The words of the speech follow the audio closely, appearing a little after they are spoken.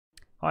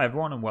Hi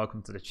everyone and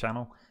welcome to the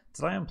channel.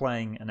 Today I'm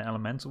playing an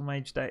Elemental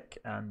Mage deck,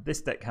 and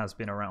this deck has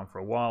been around for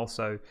a while,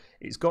 so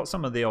it's got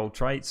some of the old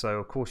traits. So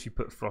of course you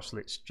put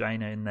Frostlich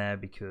Jaina in there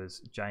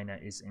because Jaina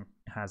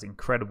has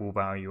incredible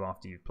value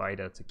after you've played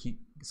her to keep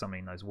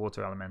summoning those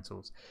water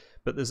elementals.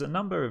 But there's a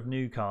number of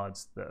new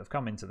cards that have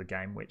come into the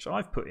game which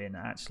I've put in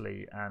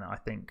actually, and I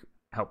think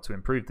help to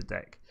improve the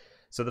deck.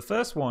 So the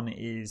first one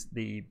is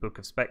the Book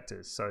of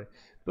Specters. So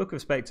Book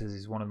of Specters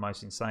is one of the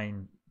most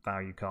insane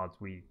value cards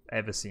we've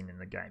ever seen in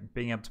the game.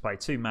 Being able to pay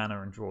 2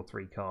 mana and draw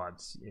 3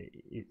 cards,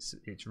 it's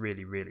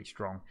really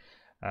strong.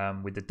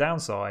 With the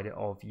downside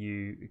of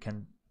you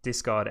can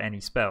discard any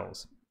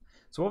spells.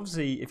 So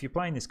obviously if you're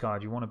playing this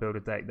card you want to build a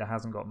deck that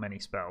hasn't got many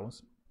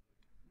spells.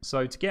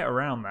 So to get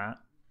around that,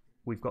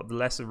 we've got the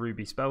Lesser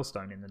Ruby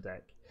Spellstone in the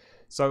deck.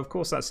 So of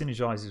course that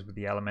synergizes with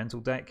the Elemental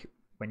deck.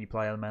 When you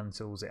play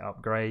Elementals it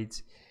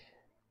upgrades.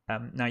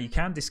 Now you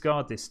can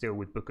discard this still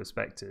with Book of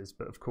Specters,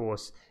 but of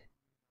course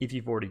if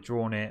you've already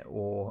drawn it,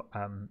 or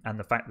and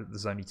the fact that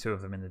there's only 2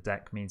 of them in the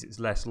deck means it's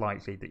less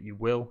likely that you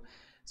will.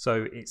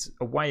 So it's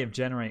a way of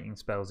generating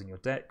spells in your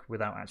deck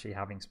without actually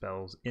having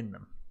spells in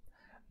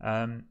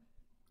them.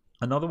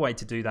 Another way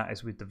to do that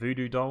is with the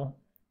Voodoo Doll.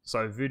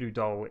 So Voodoo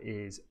Doll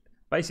is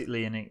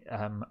basically an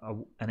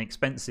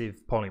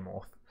expensive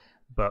polymorph,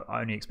 but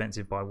only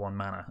expensive by 1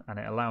 mana, and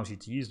it allows you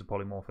to use the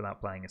polymorph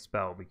without playing a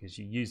spell, because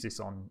you use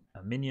this on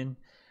a minion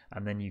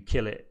and then you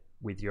kill it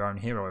with your own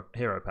hero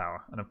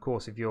power. And of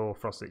course if you're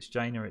Frostlich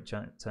Jaina it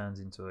turns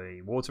into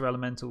a water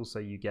elemental, so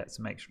you get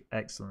some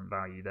excellent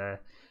value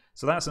there.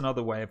 So that's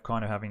another way of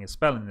kind of having a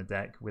spell in the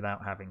deck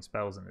without having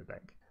spells in the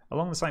deck.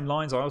 Along the same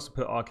lines, I also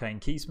put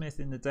Arcane Keysmith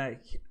in the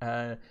deck.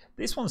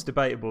 This one's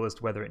debatable as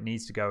to whether it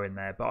needs to go in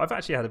there, but I've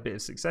actually had a bit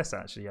of success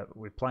actually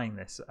with playing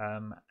this.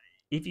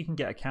 If you can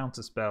get a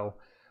counter spell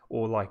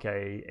or like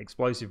a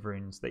explosive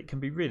runes, they can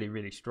be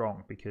really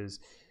strong, because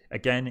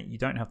again you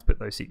don't have to put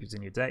those secrets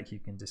in your deck, you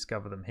can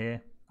discover them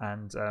here,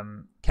 and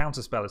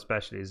counter spell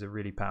especially is a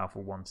really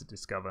powerful one to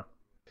discover.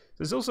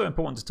 So it's also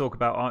important to talk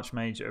about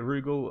Archmage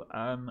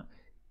Aerosounds.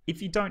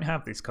 If you don't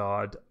have this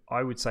card,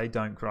 I would say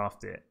don't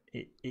craft it.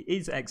 It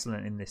is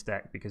excellent in this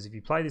deck, because if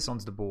you play this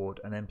onto the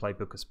board and then play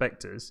Book of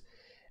Specters,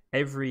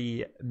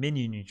 every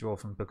minion you draw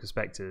from Book of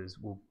Specters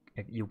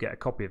you'll get a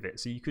copy of it.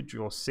 So you could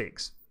draw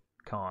 6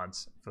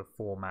 cards for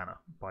 4 mana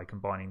by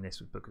combining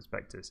this with Book of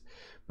Specters.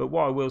 But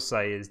what I will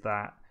say is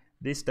that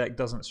this deck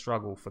doesn't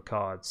struggle for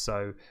cards.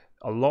 So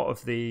a lot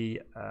of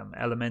the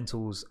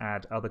elementals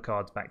add other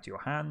cards back to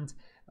your hand.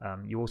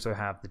 You also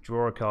have the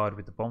draw a card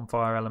with the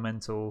Bonfire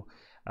Elemental.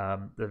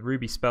 The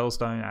Ruby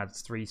Spellstone adds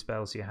 3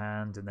 spells to your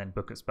hand, and then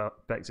Book of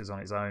Specters on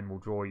its own will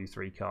draw you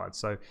 3 cards.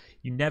 So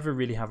you never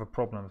really have a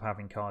problem of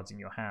having cards in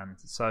your hand.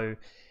 So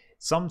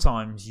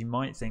sometimes you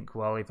might think,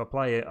 well, if I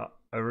play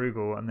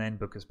Arugal and then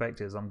Book of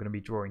Specters, I'm going to be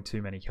drawing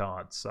too many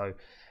cards. So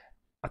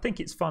I think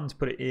it's fun to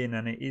put it in,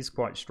 and it is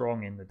quite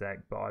strong in the deck,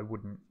 but I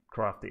wouldn't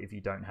craft it if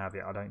you don't have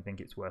it. I don't think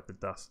it's worth the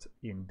dust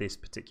in this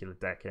particular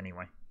deck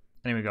anyway.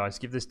 Anyway guys,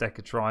 give this deck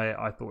a try.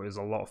 I thought it was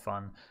a lot of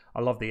fun.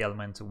 I love the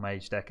Elemental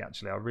Mage deck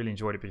actually. I really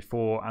enjoyed it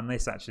before, and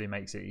this actually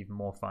makes it even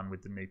more fun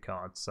with the new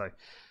cards. So I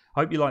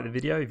hope you liked the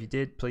video. If you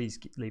did, please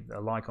leave a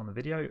like on the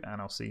video,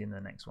 and I'll see you in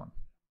the next one.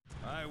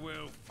 I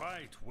will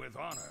fight with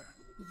honor.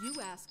 You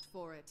asked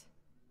for it.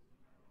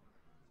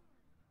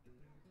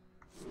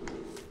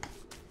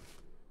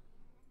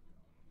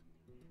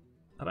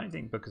 I don't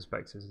think Book of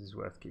Specters is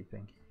worth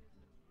keeping.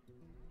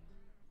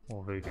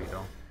 Or Voodoo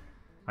Doll.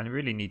 I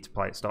really need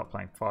to start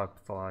playing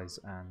Fireflies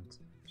and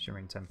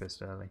Shimmering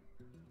Tempest early.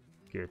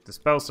 Good. The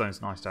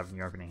Spellstone's nice to have in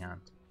your opening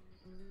hand.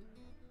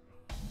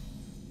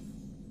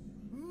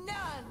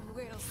 None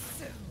will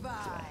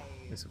survive.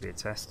 This will be a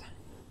test.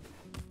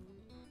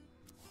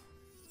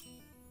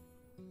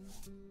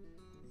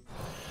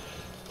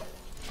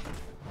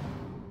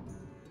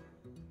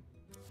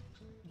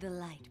 The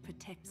light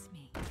protects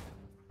me.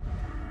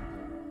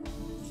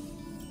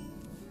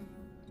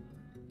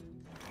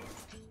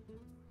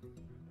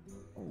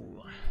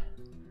 Ooh.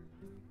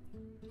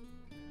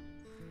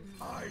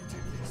 I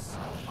did this.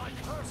 I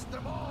cursed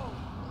them all.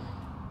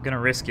 I'm going to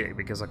risk it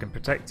because I can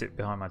protect it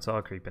behind my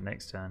Tar Creeper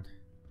next turn.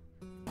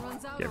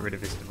 Get rid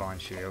of his Divine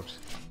Shield.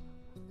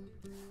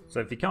 So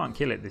if he can't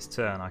kill it this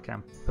turn, I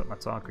can put my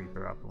Tar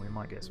Creeper up and we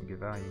might get some good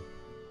value.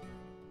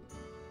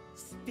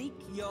 Speak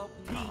your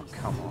peace. Oh,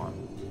 come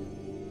on.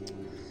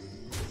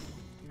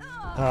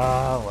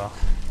 Ah, well.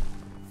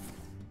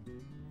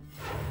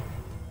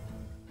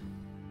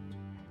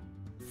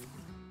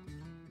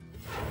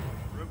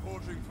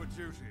 Reporting for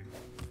duty.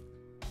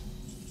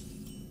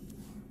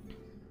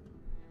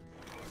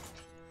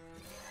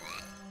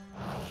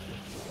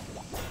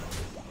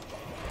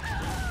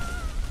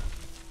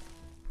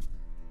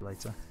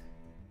 Later.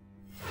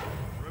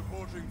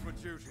 Reporting for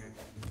duty.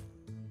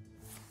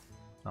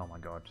 Oh my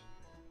god.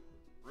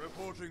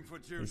 Reporting for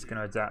duty. He's going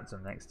to adapt to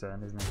him next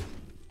turn, isn't he?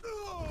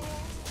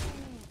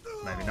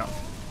 Maybe not.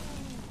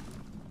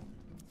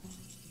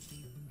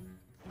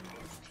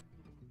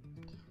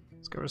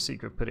 Let's go a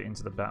secret, put it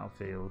into the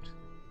battlefield.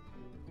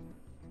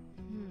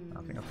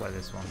 I think I'll play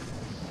this one.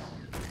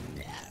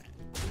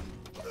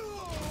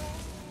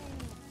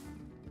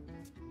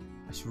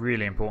 It's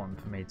really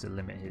important for me to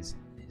limit his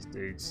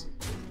dudes.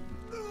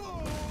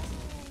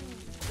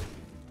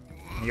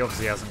 He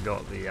obviously hasn't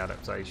got the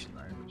adaptation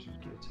though, which is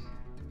good.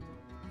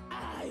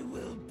 I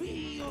will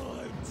be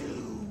your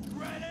doom.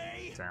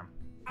 Ready? Damn.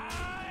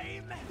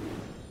 I'm.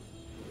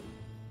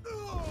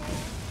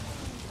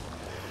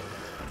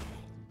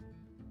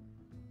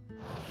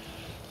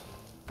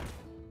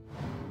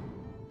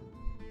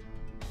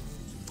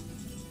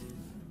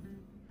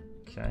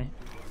 Okay.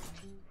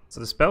 So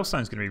the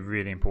Spellstone's going to be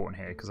really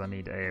important here because I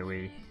need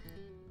AoE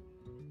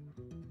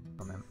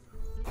from him.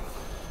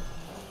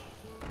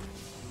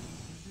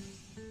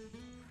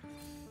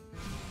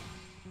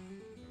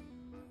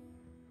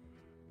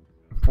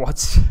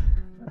 What?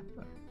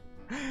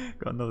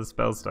 Got another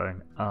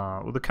Spellstone.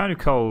 Well, the Cone of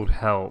Cold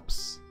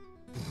helps.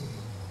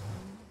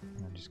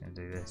 I'm just going to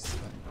do this.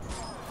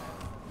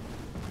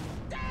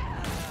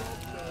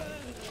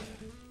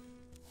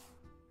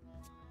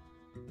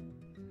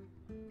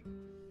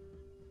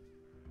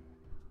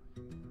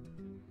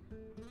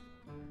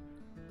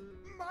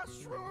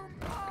 Mushroom.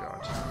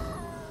 God.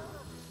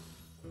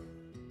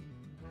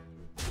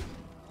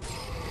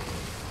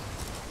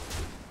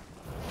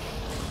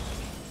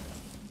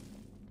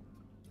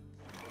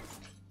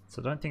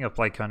 So I don't think I've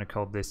played Cone of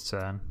Cold this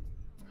turn.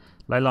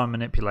 Leyline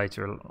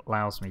Manipulator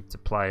allows me to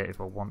play it if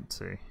I want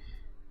to.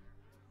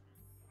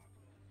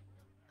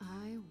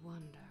 I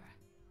wonder.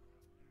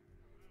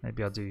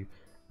 Maybe I'll do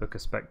Book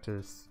of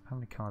Specters. How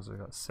many cards have I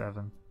got?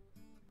 7.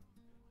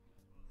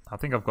 I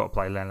think I've got to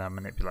play Leyline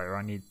Manipulator.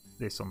 I need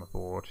this on the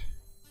board.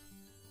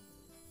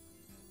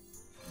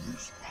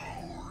 This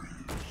power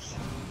is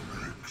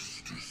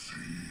ecstasy.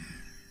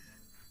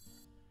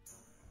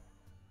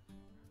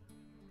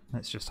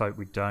 Let's just hope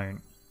we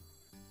don't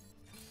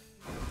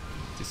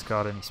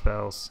discard any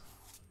spells.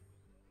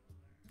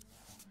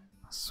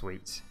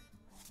 Sweet.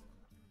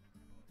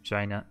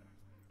 Jaina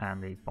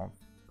and the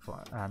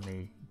bonfire and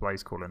the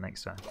Blaze Caller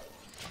next turn.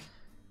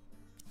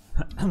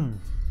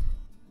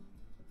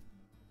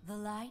 The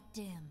light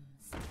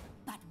dims,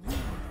 but we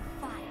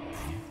fight.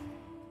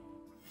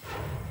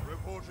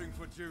 Reporting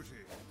for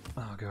duty.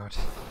 Oh god.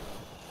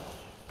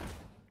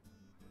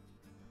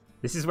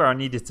 This is where I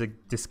needed to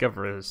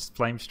discover a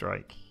Flame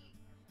Strike.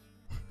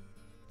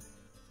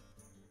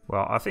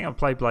 Well, I think I'll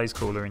play Blaze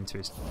Caller into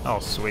his... Oh,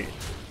 sweet.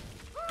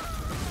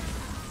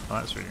 Oh,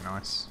 that's really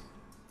nice.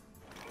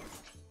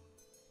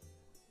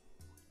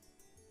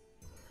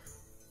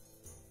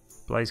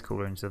 Blaze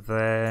Caller into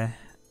there.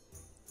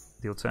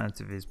 The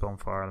alternative is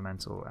Bonfire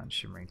Elemental and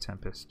Shimmering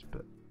Tempest,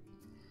 but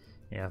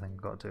yeah, I think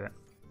I've got to do it.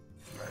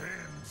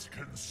 Flames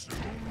consume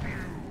you.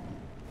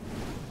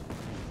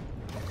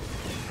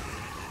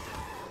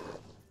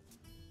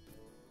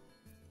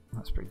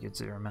 That's pretty good.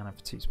 0 mana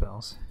for 2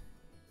 spells.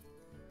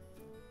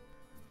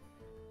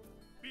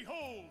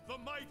 Behold the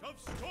might of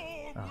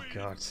storm. Oh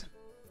god.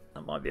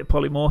 That might be a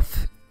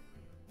polymorph.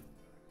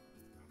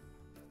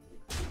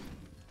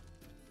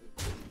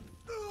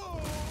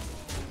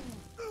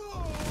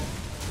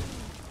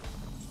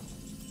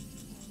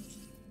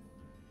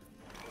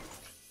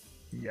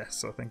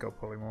 Yes, I think I'll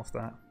polymorph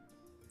that.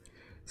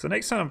 So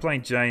next time I'm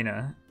playing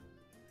Jaina,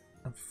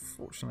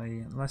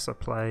 unfortunately, unless I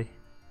play...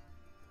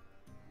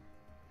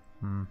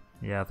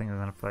 yeah, I think I'm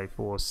going to play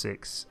 4,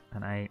 6,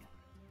 and 8.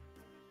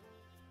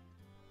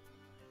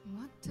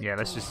 Yeah,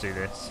 let's just do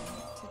this.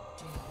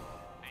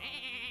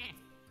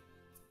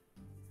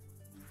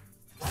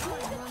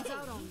 Runs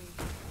out on me.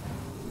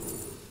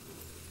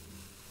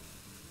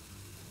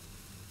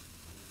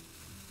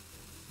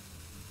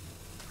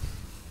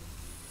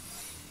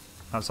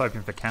 I was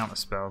hoping for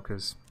counterspell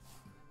because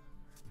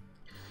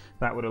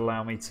that would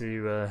allow me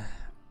to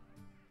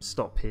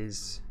stop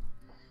his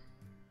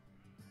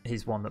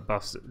one that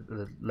buffs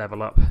the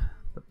level up.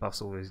 That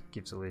buffs always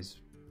gives all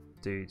his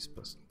dudes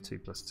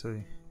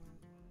 +2/+2.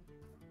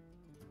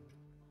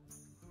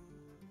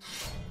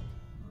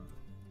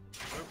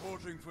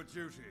 Reporting for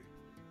duty.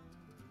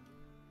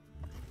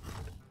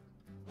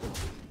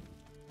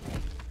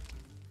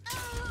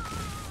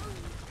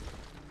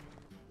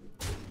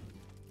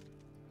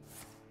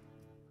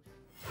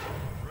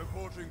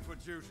 Reporting for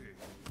duty.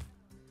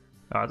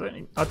 I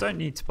don't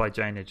need to play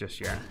Jaina just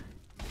yet.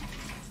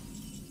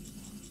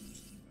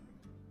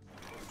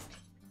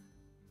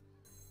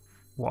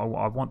 Well,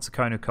 I want to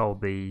Cone of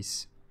Cold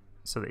these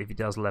so that if he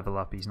does level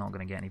up, he's not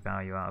going to get any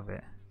value out of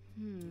it.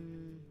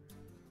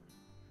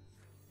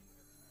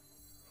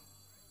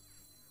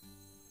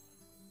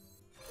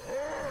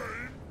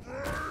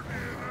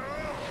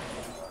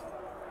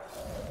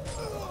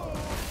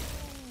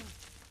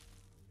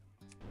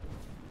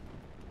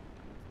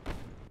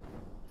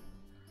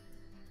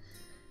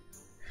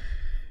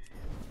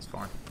 It's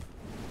fine.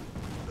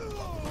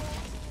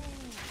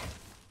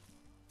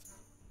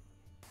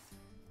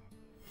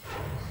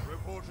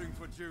 Reporting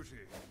for duty.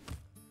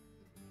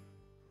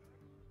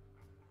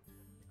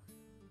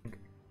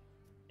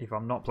 If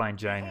I'm not playing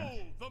Jaina...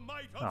 Behold the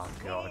might Oh,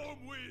 of God.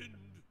 storm wind.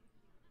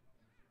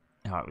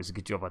 Oh, it was a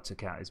good job I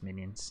took out his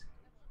minions.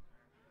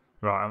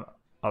 Right,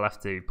 I'll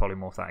have to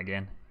polymorph that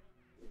again.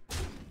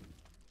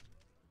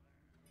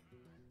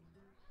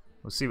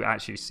 We'll see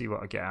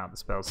what I get out of the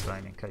spell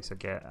stone in case I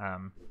get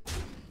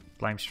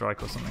flame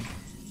strike or something.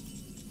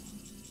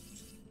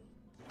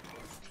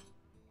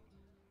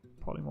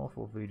 Polymorph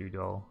or voodoo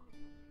doll.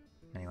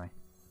 Anyway,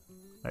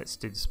 let's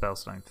do the spell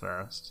stone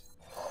first.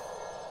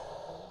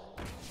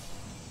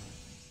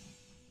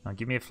 Now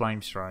give me a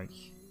flame strike.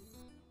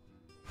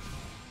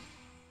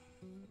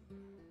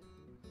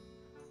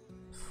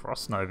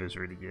 Frost Nova is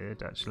really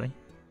good, actually.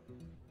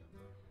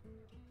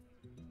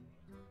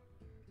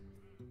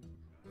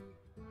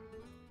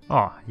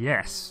 Oh,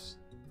 yes!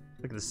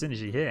 Look at the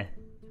synergy here.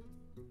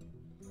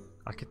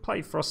 I could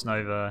play Frost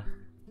Nova.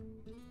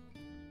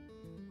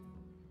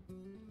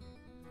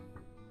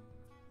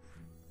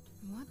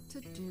 What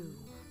to do?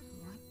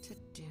 What to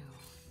do?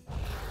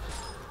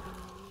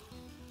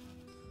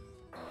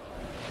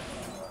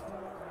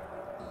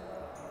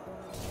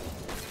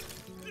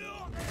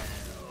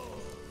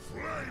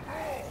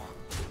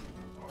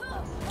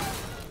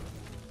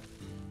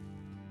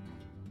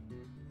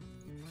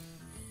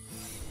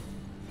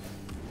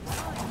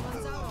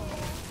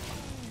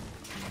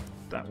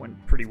 That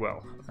went pretty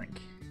well, I think.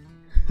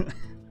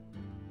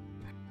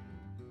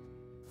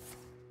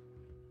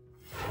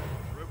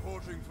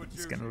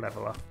 It's gonna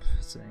level up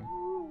soon.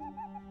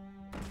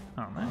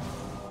 Oh no.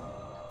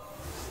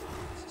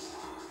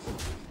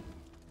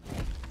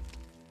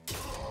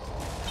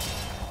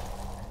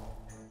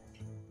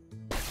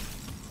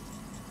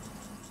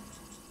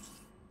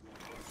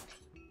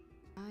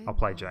 I'll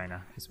play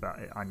Jaina. It's about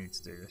it. I need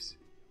to do this.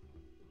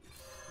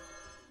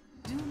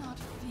 Do not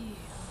fear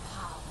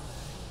power.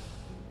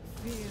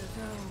 Fear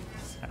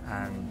those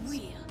And who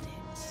wield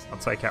it. I'll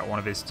take out one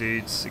of his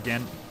dudes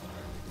again.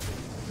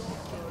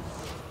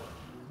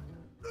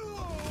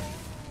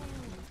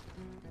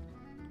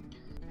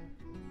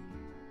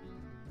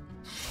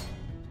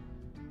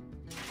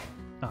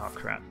 Oh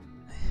crap.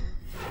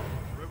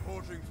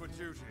 Reporting for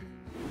duty.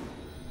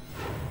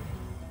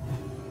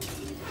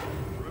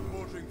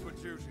 Reporting for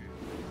duty.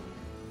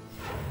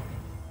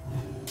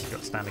 He's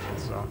got stand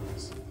against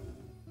darkness.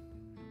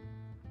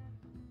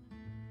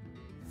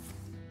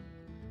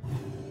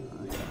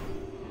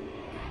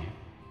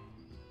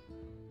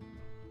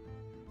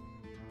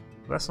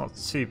 That's not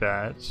too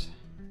bad.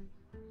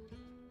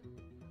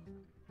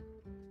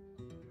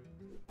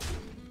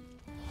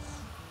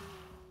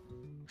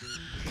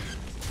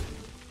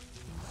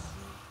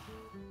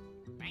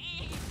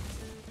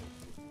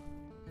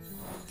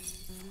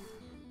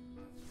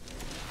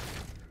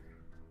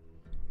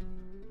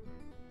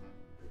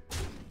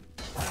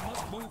 I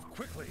must move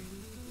quickly.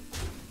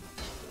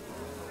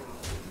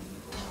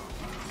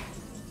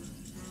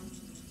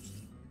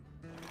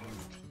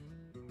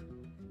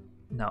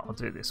 No, I'll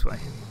do it this way.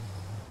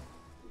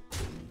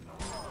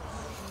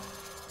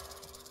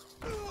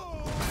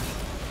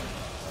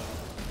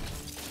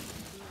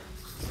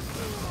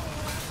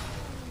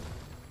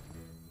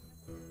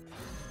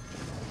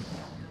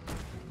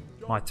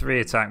 My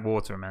 3-attack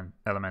water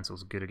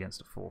elementals are good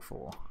against a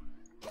 4/4.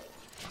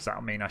 So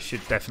that'll mean I should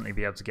definitely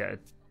be able to get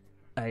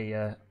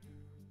a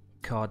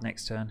card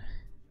next turn.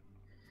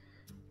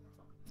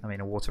 I mean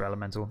a water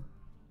elemental.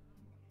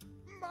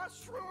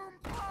 Mushroom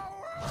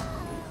power.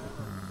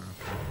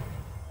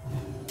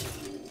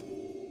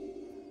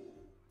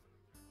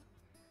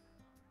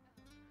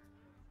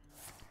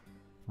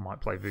 I might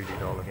play Voodoo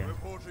Doll again.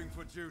 Reporting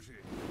for duty.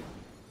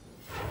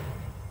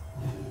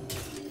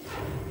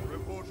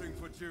 Reporting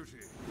for duty.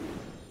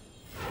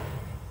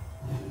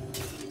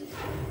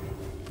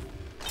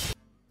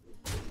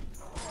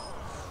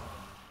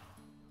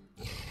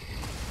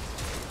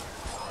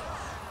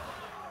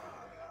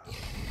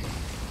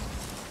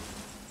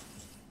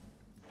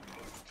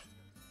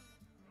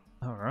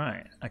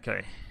 Alright,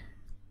 okay.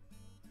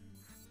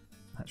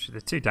 Actually,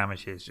 the 2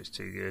 damage here is just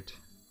too good.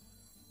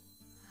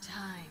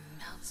 Time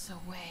melts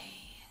away.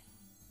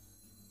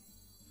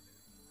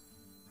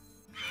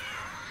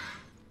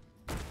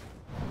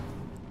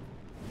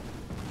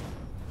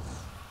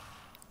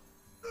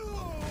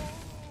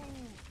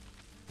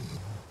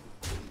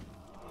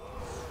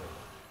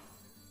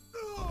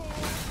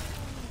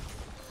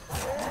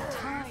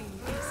 Time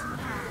is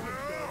now.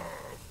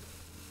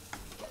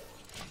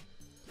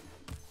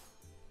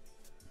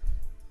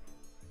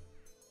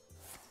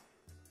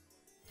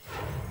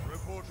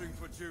 Reporting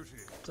for duty.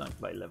 Don't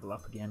play level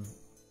up again.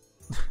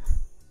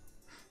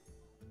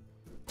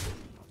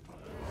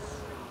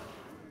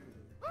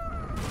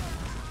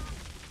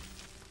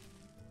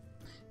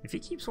 If he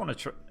keeps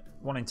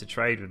wanting to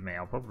trade with me,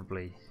 I'll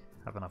probably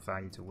have enough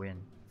value to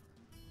win.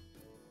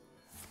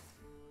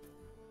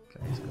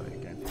 Okay, he's got it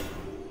again.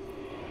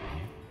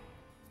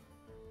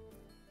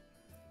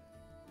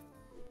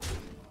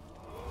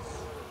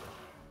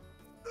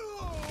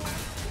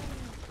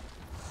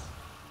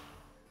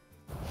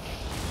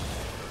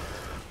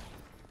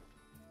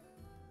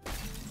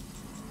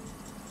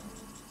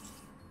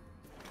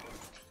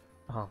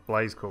 Oh,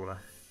 Blaze Caller.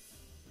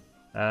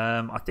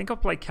 I think I'll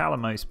play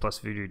Calamos plus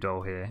Voodoo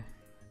Doll here.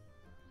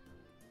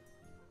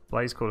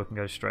 Blaze Caller can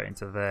go straight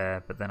into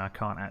there, but then I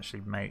can't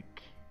actually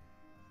make...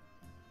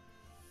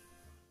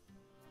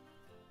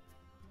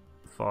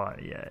 fire.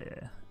 Yeah,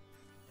 yeah.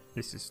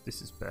 This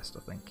is best, I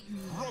think.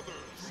 I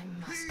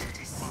must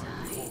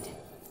decide.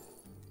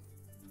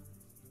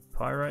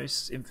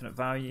 Pyros, infinite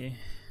value.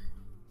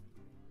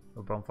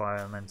 Or bonfire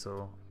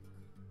elemental.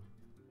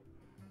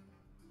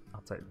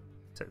 I'll take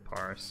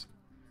Pyros.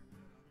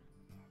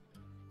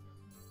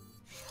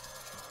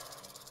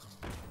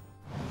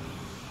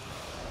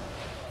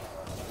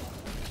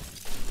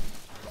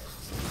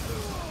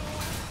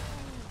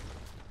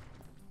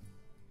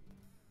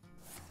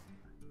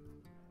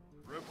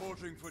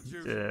 Reporting for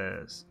duty.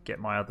 Yes, get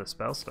my other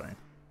spellstone.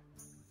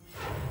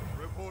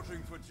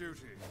 Reporting for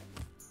duty.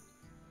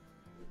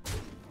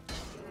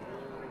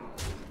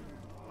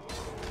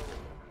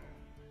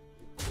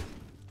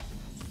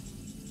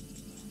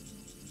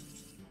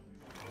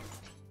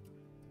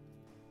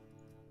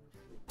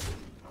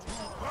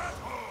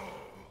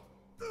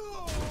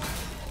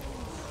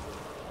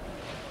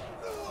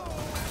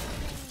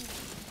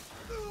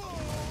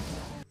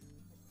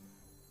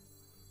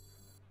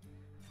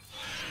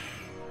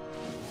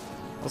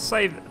 I'll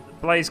save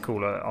Blaze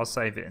Caller. I'll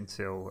save it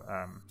until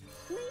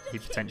he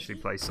potentially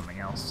plays something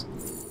else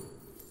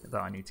that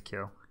I need to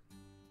kill.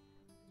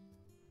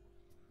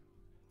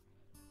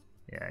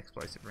 Yeah,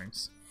 explosive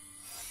rooms.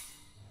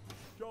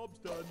 Job's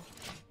done.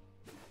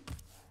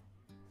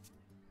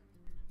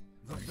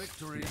 The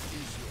victory is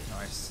yours.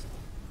 Nice.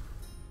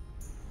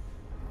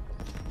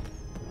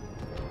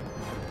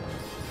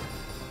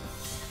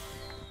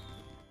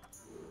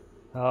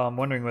 Oh, I'm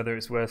wondering whether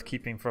it's worth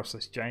keeping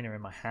Frostless Jaina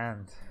in my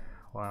hand.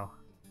 Wow.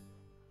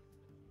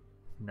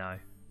 No.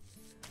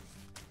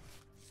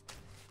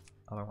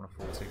 I don't want to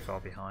fall too far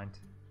behind.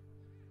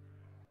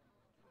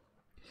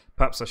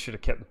 Perhaps I should have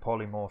kept the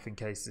polymorph in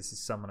case this is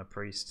summon a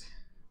priest.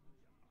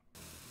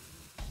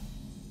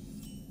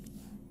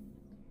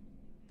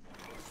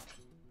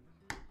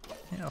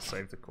 Yeah, I'll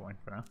save the coin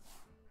for now.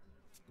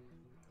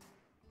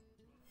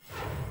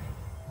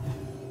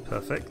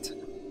 Perfect.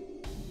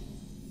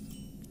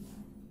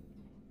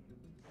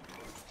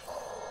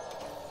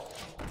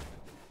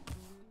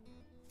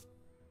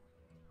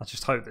 I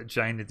just hope that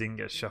Jaina didn't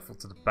get shuffled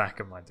to the back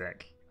of my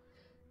deck.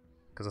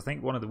 Because I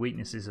think one of the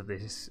weaknesses of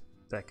this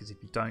deck is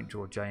if you don't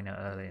draw Jaina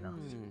early enough.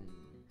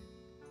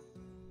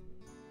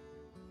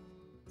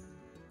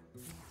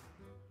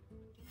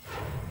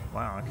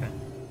 Wow, okay.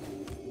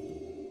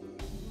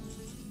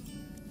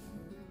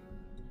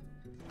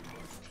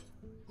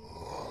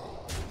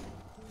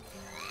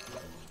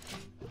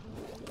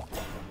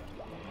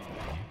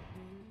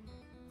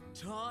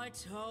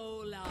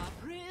 Tortola,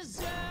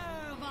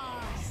 preserve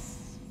us!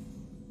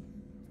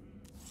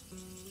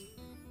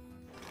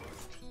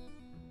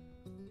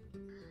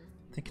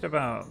 Thinking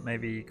about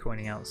maybe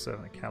coining out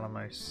Servant of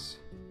Calamos.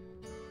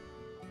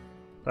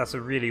 That's a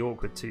really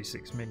awkward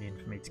 2/6 minion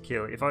for me to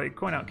kill. If I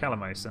coin out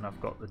Calamos, then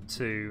I've got the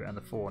 2 and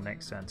the 4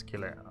 next turn to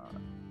kill it.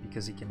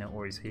 Because he can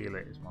always heal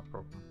it is my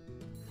problem.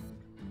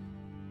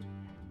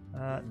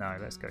 No,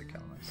 let's go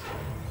Calamos.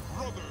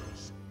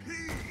 Brothers,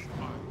 heed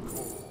my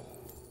call.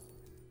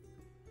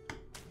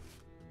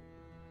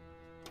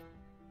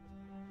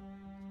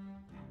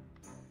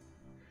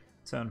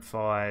 Turn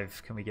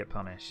 5, can we get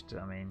punished?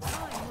 I mean,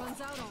 Time runs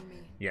out on me.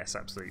 yes,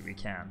 absolutely we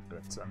can,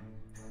 but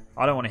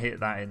I don't want to hit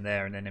that in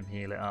there and then him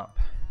heal it up.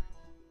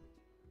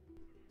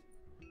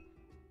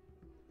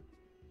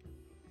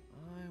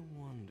 I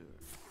wonder.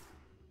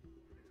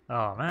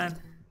 Oh man.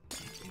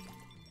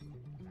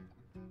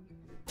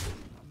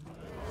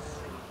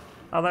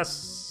 Oh,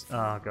 that's...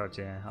 Oh god,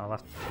 yeah. I'll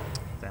have...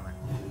 Damn it.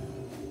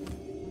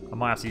 I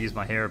might have to use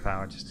my hero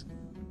power just...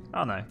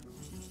 Oh no.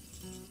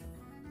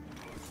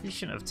 You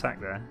shouldn't have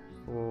attacked there.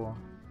 4,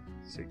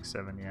 6,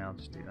 7, yeah, I'll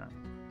just do that.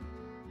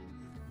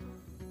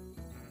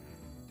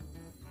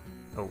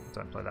 Oh,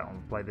 don't play that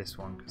one, play this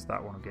one, because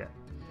that one will get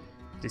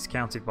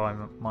discounted by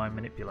my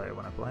manipulator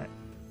when I play it.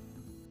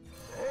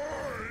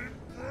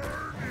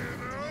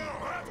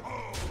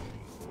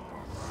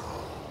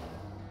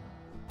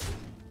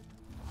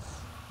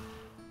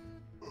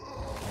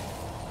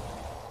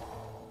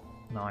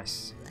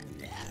 Nice.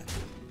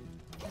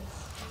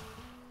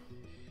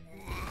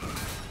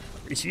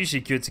 It's usually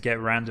good to get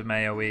random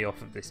AoE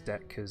off of this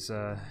deck because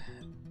I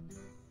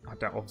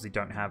obviously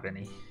don't have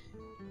any.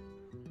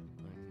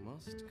 I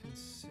must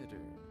consider.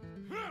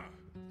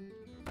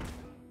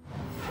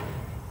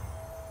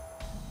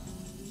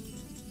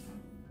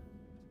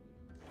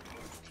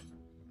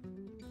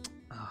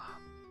 I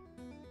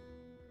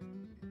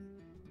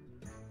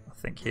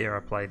think here I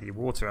play the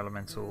water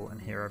elemental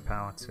and hero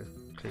power to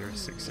clear a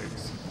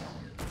 6/6.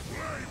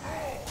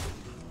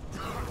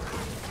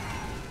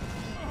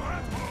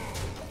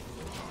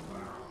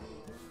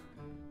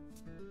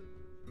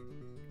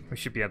 We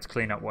should be able to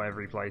clean up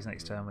whatever he plays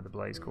next turn with the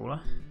Blaze Caller.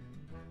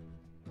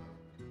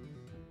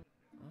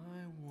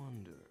 I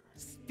wonder.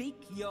 Speak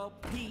your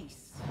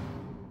peace.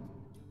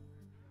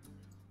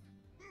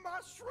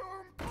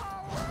 Mushroom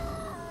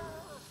power!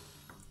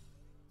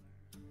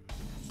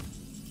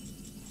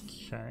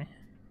 Okay.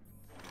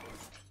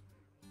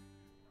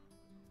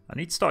 I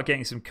need to start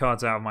getting some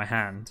cards out of my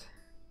hand.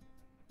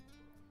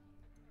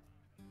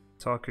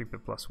 Tar Creeper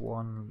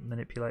 +1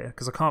 manipulator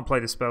because I can't play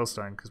the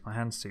Spellstone because my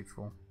hand's too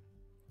full.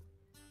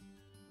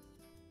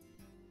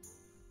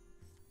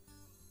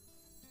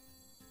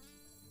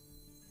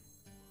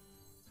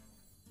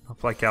 I'll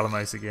play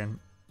Calamos again,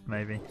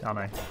 maybe. Oh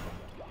no.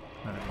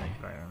 No,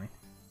 manipulator only.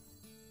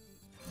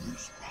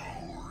 This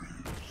power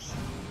is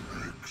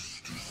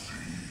ecstasy.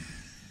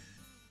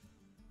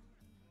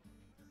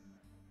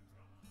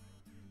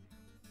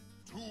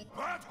 To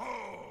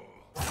battle!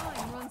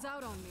 Time runs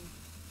out on me.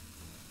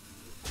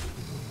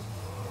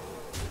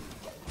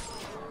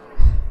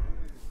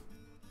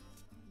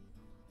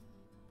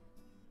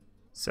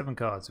 Seven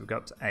cards, we've got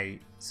up to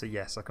 8. So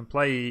yes, I can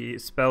play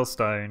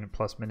Spellstone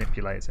plus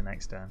Manipulator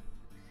next turn.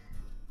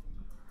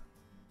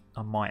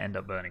 I might end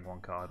up burning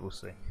one card, we'll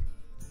see.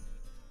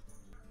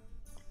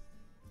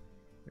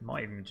 It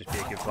might even just be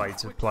a good play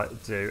to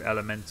do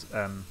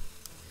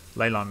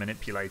Leyline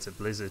Manipulator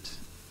Blizzard.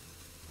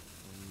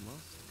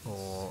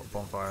 Or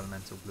Bonfire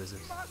Elemental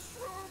Blizzard.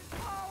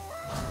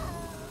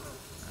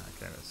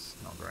 Okay, that's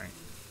not great.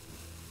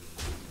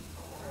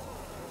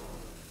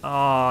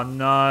 Oh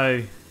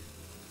no!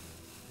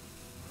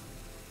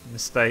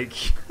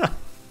 Mistake.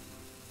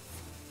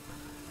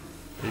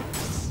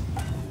 Oops.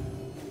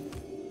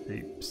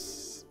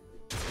 Oops.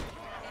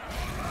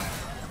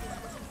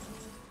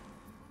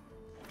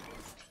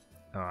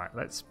 Alright,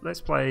 let's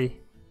play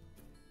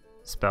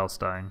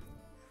Spellstone.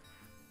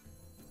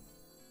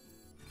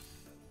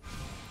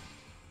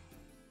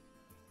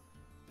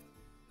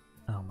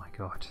 Oh my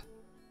god.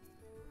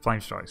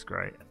 Flame Strike's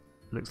great.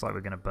 Looks like we're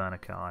going to burn a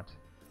card.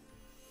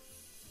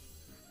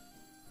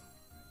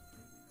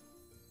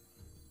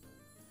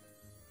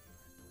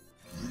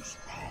 This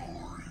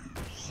power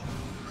is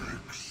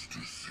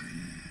ecstasy.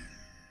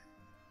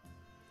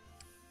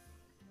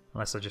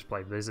 Unless I just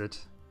play Blizzard.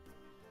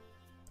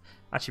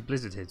 Actually,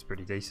 Blizzard hit's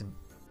pretty decent.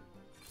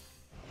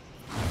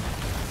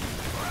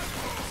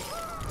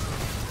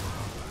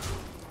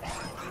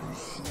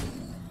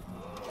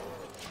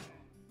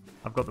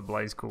 I've got the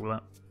Blaze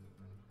Caller.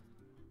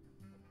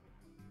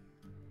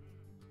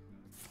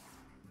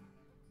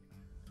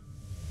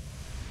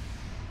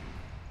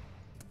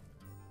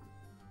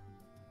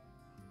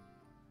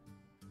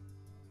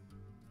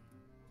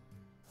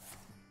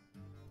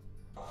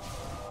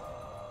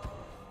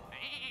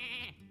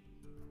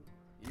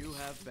 You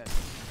have better.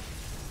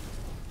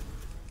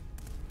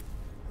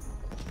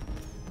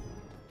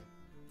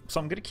 So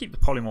I'm going to keep the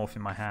Polymorph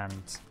in my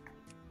hand.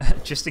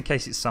 Just in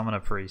case it's Summoner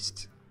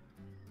Priest.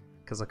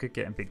 Because I could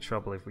get in big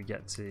trouble if we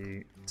get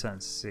to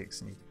turn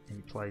 6 and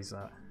he plays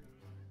that.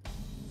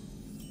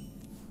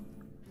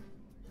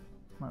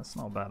 That's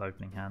not a bad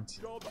opening hand.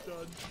 Job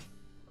done.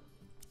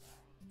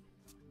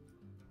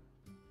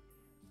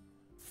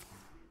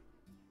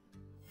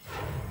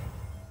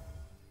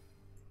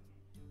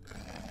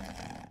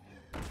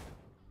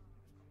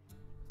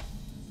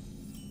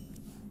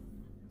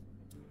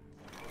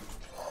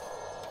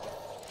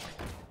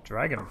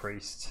 Dragon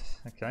Priest.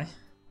 Okay.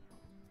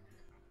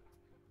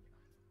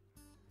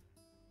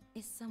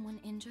 Is someone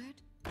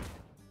injured?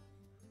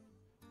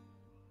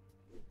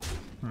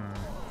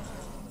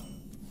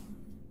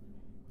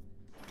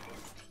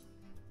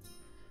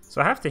 So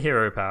I have to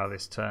hero power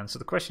this turn. So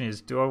the question is,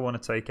 do I want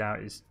to take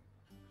out his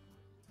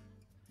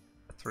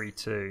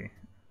 3-2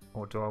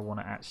 or do I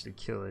want to actually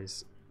kill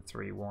his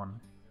 3-1?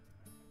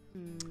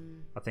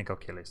 I think I'll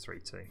kill his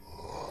 3-2.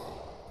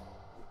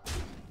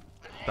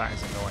 That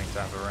is annoying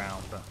to have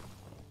around, but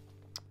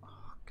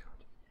oh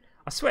god.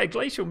 I swear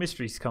Glacial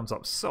Mysteries comes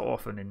up so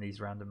often in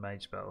these random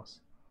mage spells.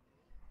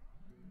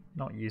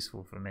 Not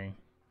useful for me.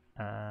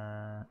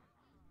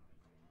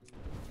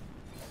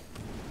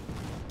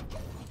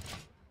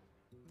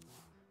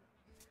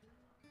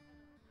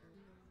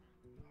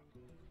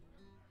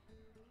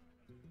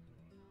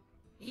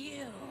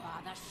 You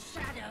are the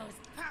Shadow's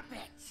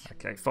puppet.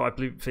 Okay, 5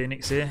 Blue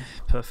Phoenix here.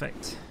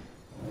 Perfect.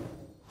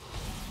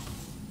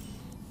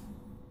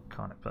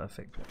 Kind of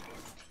perfect, but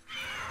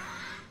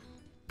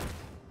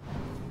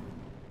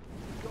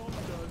Job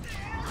done.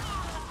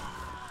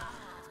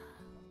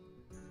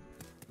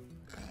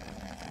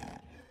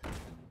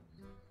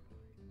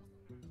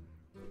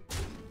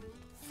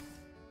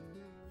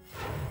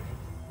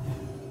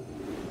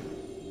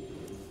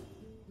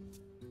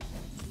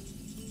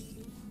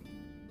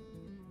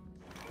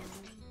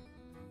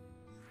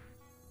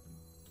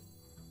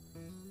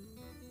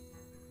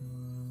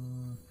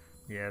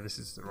 yeah, this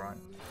is the right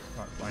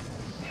play.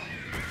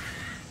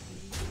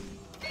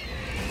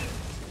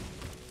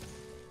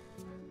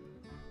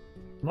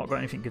 Not got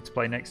anything good to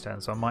play next turn,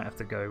 so I might have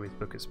to go with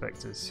Book of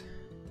Specters.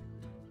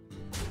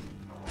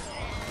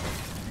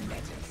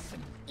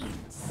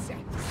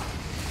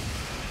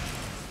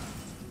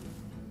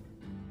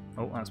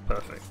 Oh, that's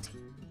perfect.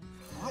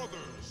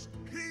 Brothers,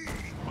 heed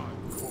my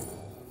call.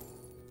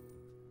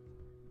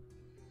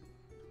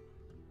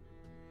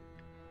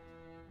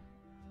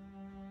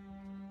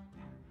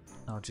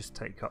 I'll just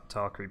take up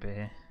Tar Creeper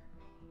here.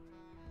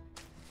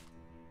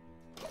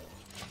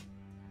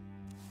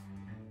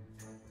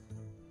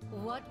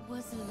 What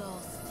was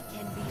lost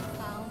can be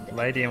found.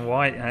 Lady in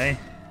White, hey?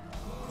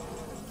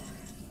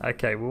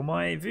 Okay, well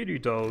my voodoo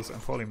dolls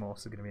and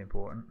polymorphs are going to be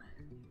important.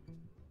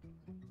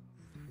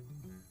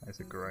 That's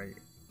a great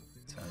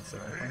turn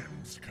 7.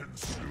 Flames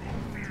consume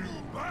you.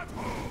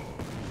 Battle!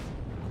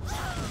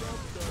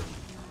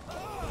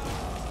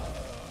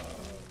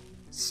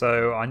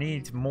 So I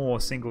need more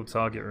single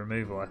target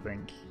removal, I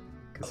think.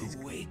 Because he's.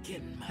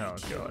 Awaken my Oh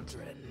god.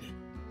 children.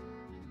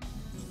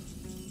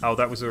 Oh,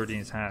 that was already in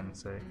his hand,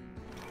 so.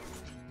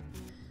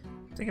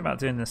 Thinking about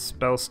doing the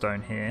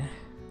spellstone here.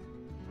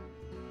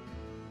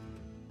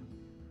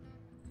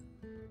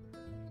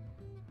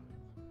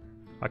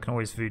 I can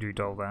always voodoo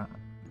doll that.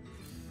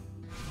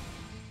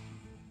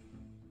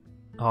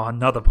 Oh,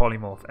 another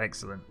polymorph.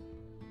 Excellent.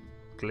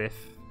 Glyph.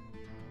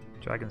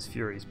 Dragon's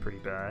Fury is pretty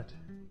bad.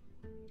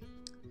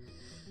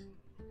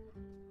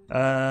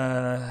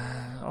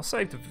 I'll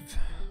save the...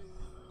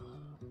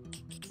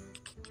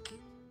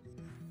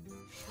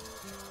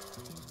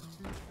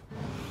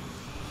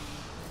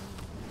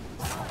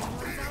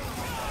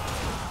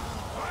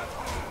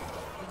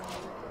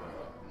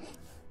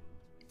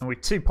 And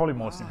with 2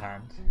 polymorphs in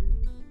hand...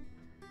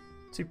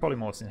 2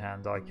 polymorphs in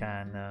hand, I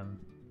can...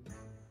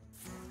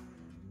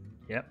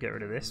 Yep, get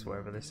rid of this,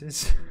 wherever this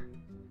is.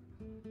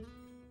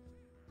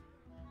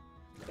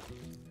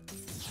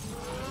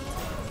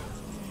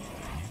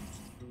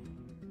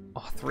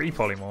 Oh, 3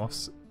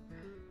 polymorphs.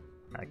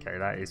 Okay,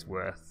 that is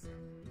worth.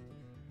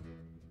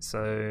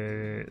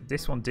 So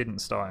this one didn't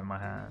start in my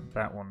hand.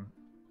 That one,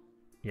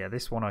 yeah,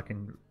 this one I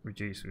can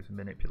reduce with a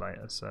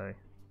manipulator. So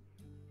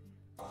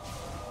I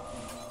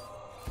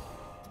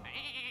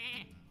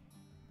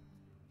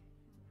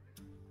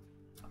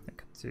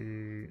think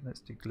let's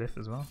do glyph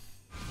as well.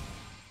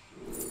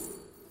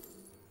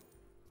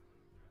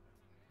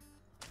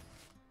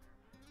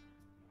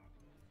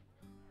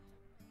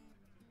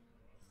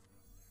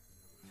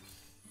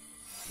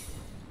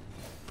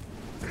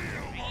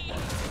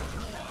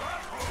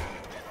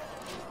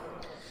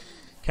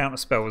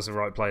 Counterspell was the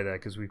right play there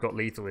because we've got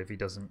lethal if he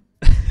doesn't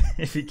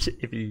if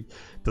he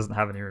doesn't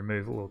have any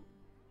removal, or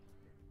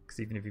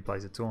because even if he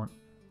plays a taunt.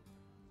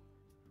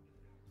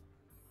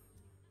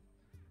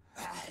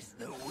 As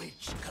the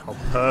witch Oh,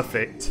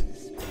 perfect!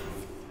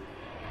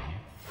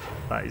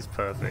 That is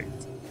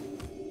perfect.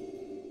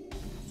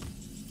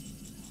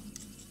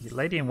 Your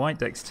Lady in White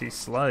deck's too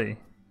slow.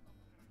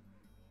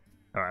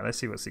 All right, let's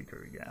see what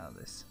secret we get out of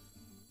this.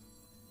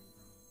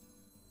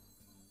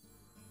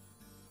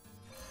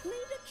 Need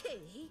a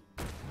key?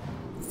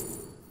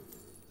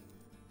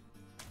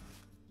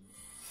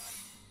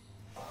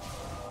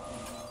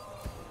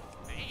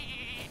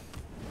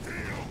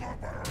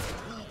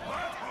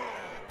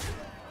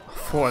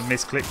 I thought I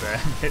misclicked there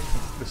and hit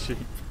the sheep.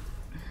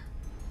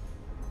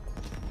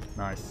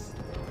 Nice.